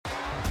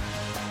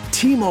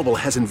T-Mobile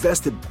has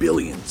invested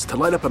billions to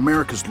light up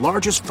America's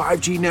largest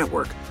 5G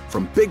network,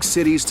 from big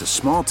cities to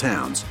small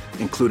towns,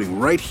 including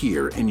right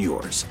here in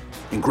yours.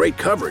 And great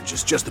coverage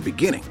is just the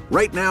beginning.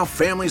 Right now,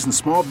 families and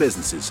small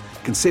businesses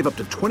can save up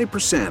to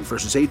 20%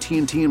 versus AT&T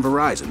and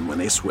Verizon when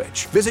they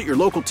switch. Visit your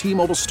local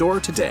T-Mobile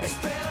store today.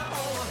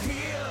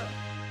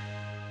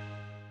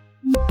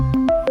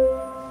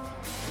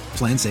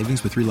 Plan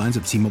savings with 3 lines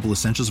of T-Mobile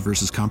Essentials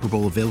versus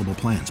comparable available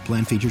plans.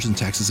 Plan features and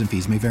taxes and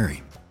fees may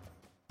vary.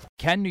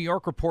 Ken, New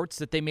York reports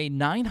that they made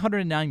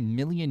 $909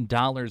 million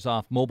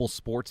off mobile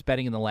sports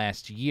betting in the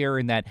last year,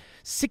 and that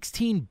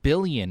 $16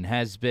 billion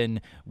has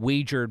been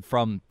wagered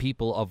from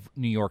people of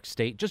New York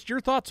State. Just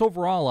your thoughts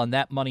overall on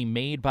that money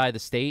made by the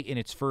state in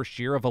its first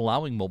year of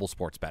allowing mobile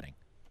sports betting.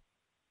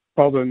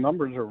 Well, the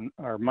numbers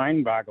are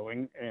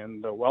mind-boggling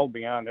and well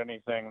beyond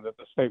anything that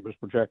the state was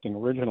projecting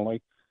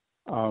originally.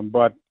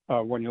 But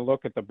when you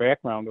look at the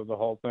background of the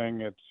whole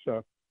thing,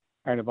 it's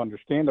kind of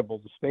understandable.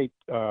 The state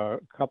a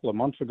couple of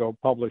months ago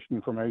published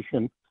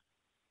information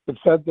that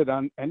said that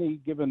on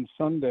any given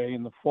Sunday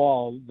in the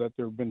fall that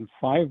there have been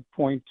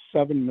 5.7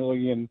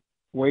 million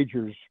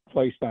wagers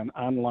placed on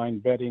online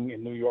betting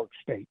in New York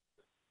State,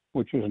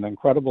 which is an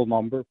incredible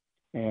number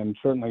and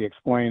certainly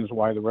explains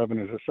why the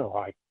revenues are so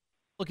high.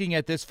 Looking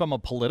at this from a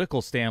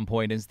political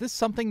standpoint, is this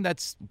something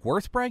that's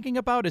worth bragging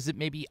about? Is it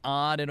maybe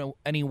odd in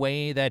any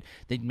way that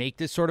they'd make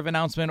this sort of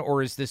announcement,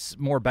 or is this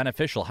more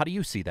beneficial? How do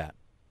you see that?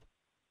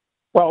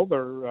 Well,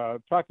 they're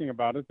talking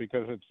about it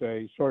because it's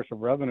a source of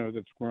revenue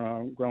that's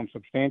grown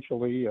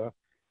substantially.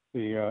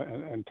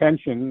 The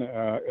intention,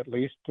 at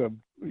least,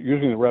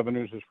 using the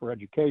revenues is for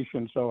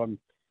education, so I'm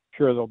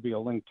sure there'll be a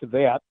link to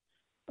that.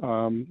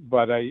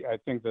 But I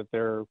think that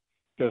they're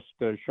just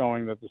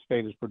showing that the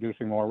state is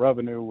producing more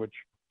revenue, which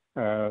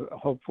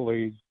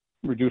hopefully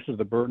reduces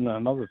the burden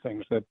on other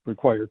things that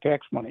require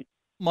tax money.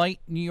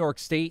 Might New York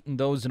State and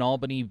those in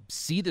Albany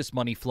see this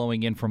money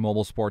flowing in from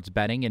mobile sports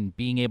betting and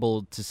being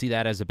able to see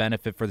that as a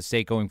benefit for the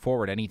state going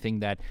forward?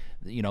 Anything that,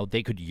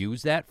 they could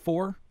use that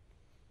for?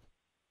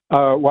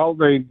 Well,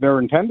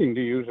 they're intending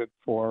to use it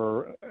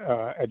for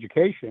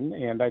education,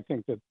 and I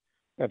think that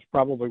that's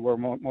probably where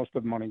most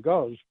of the money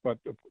goes. But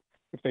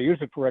if they use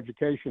it for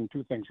education,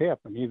 2 things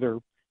happen. Either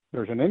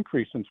there's an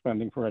increase in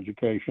spending for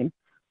education,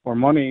 or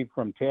money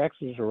from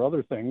taxes or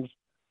other things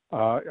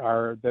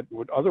that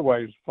would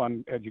otherwise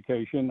fund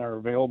education are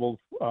available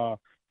to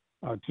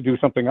do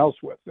something else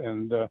with.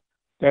 And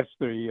that's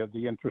the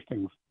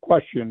interesting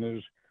question: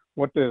 is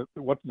what do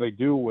they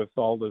do with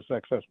all this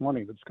excess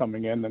money that's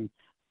coming in? And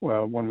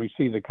when we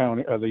see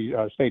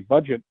the state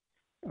budget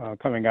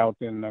coming out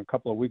in a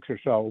couple of weeks or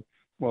so,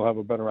 we'll have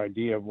a better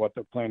idea of what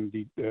they're planning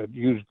to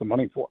use the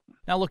money for.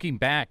 Now, looking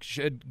back,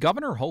 should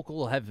Governor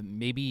Hochul have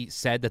maybe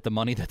said that the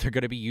money that they're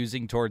going to be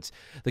using towards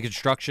the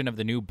construction of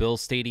the new Bill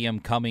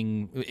Stadium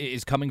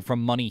is coming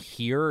from money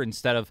here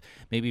instead of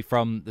maybe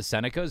from the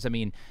Senecas? I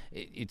mean,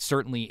 it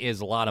certainly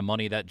is a lot of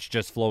money that's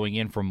just flowing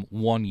in from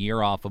 1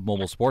 year off of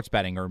mobile sports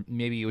betting, or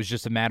maybe it was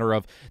just a matter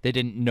of they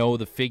didn't know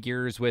the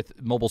figures with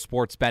mobile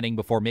sports betting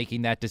before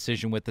making that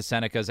decision with the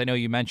Senecas. I know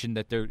you mentioned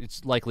that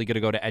it's likely going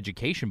to go to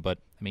education, but,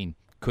 I mean,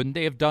 couldn't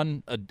they have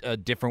done a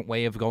different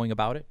way of going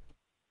about it?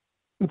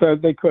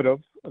 They could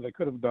have. They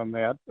could have done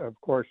that. Of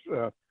course,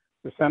 the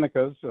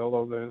Senecas,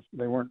 although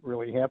they weren't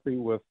really happy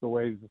with the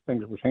way the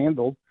things was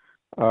handled,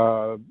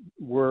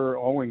 were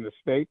owing the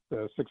state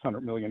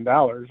 $600 million.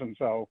 And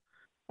so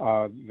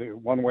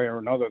one way or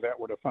another, that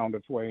would have found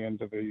its way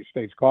into the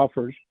state's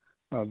coffers.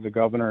 The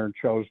governor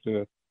chose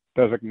to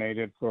designate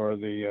it for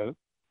the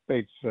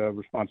state's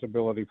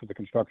responsibility for the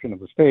construction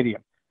of the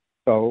stadium.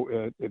 So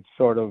it's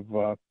sort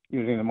of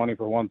using the money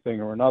for one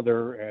thing or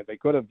another. They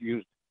could have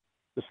used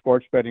the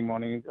sports betting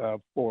money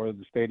for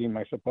the stadium,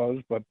 I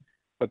suppose, but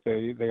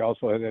they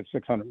also had that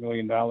 $600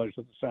 million that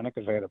the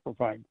Senecas had to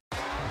provide.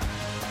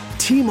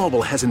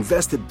 T-Mobile has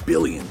invested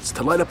billions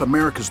to light up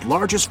America's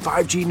largest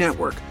 5G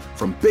network,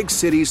 from big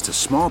cities to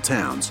small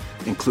towns,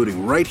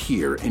 including right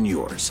here in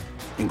yours.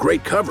 And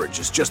great coverage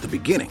is just the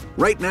beginning.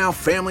 Right now,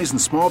 families and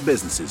small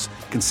businesses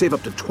can save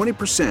up to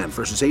 20%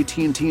 versus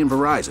AT&T and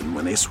Verizon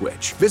when they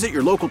switch. Visit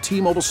your local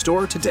T-Mobile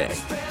store today.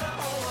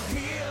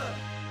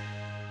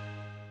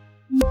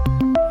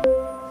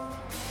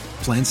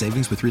 Plan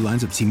savings with 3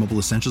 lines of T-Mobile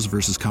Essentials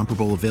versus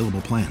comparable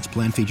available plans.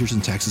 Plan features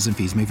and taxes and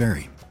fees may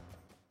vary.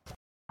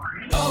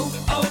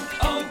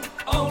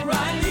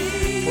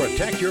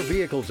 Protect your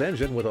vehicle's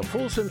engine with a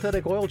full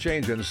synthetic oil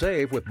change and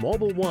save with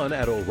Mobil 1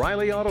 at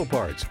O'Reilly Auto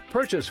Parts.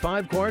 Purchase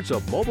 5 quarts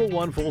of Mobil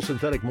 1 full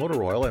synthetic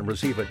motor oil and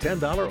receive a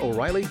 $10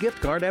 O'Reilly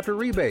gift card after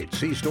rebate.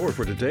 See store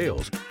for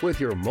details. With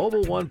your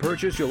Mobil 1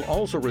 purchase, you'll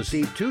also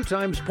receive 2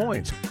 times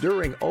points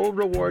during O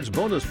Rewards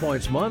Bonus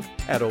Points Month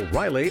at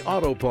O'Reilly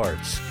Auto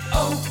Parts.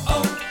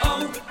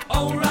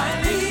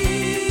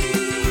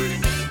 O'Reilly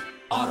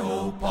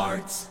Auto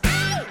Parts.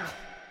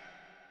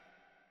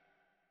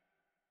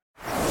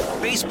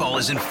 Baseball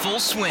is in full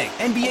swing.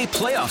 NBA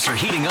playoffs are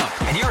heating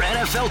up, and your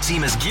NFL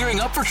team is gearing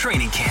up for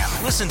training camp.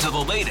 Listen to the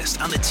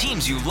latest on the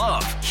teams you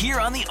love here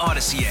on the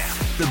Odyssey app.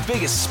 The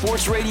biggest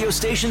sports radio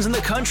stations in the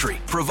country,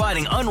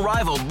 providing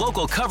unrivaled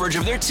local coverage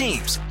of their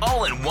teams,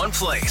 all in one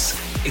place.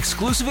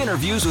 Exclusive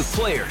interviews with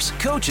players,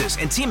 coaches,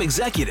 and team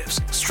executives,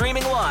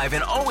 streaming live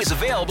and always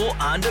available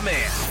on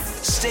demand.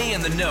 Stay in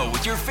the know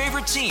with your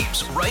favorite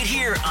teams right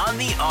here on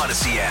the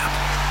Odyssey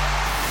app.